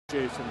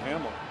Jason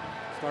Hammel.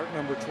 Start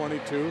number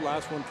 22.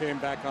 Last one came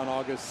back on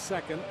August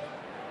 2nd.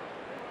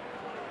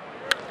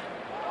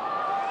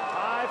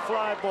 High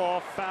fly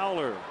ball,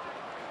 Fowler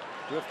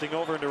drifting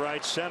over into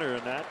right center,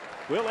 and that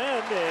will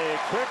end a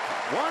quick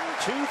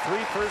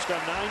 1-2-3 first on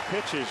 9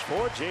 pitches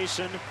for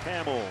Jason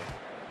Hammel.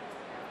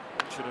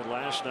 Mentioned it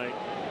last night,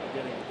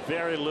 getting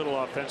very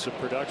little offensive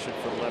production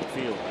from left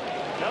field.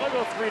 Now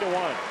they'll go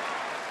 3-1.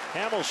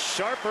 Hammel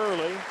sharp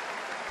early.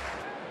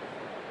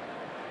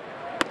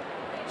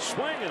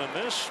 Swing and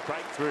a miss,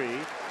 strike 3.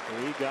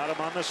 He got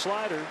him on the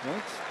slider.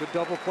 That's good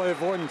double play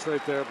avoidance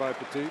right there by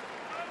Petit.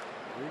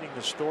 Reading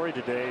the story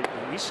today,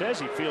 he says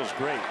he feels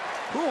great.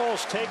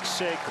 Pujols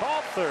takes a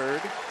call third.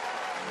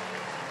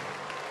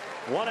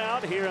 1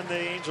 out here in the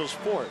Angels'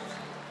 4th.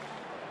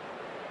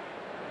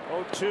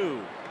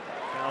 0-2.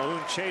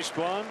 Calhoun chased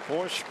one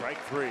for strike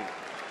 3.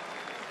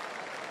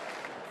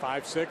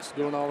 5-6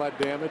 doing all that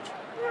damage.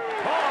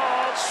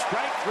 Called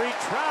strike 3.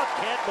 Trout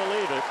can't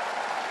believe it.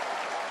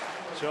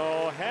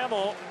 So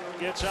Hammel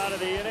gets out of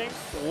the inning.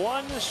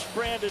 1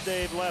 stranded.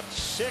 They've left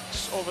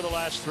 6 over the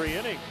last 3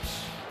 innings.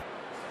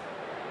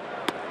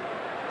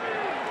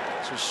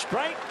 It's a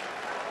strike,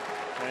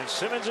 and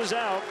Simmons is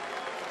out.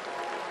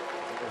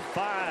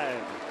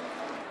 5.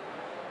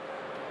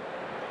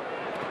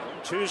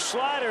 2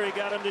 slider. He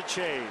got him to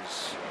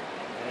chase.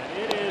 And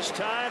it is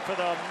time for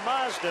the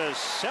Mazda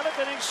 7th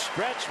inning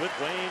stretch with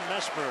Wayne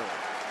Messmer.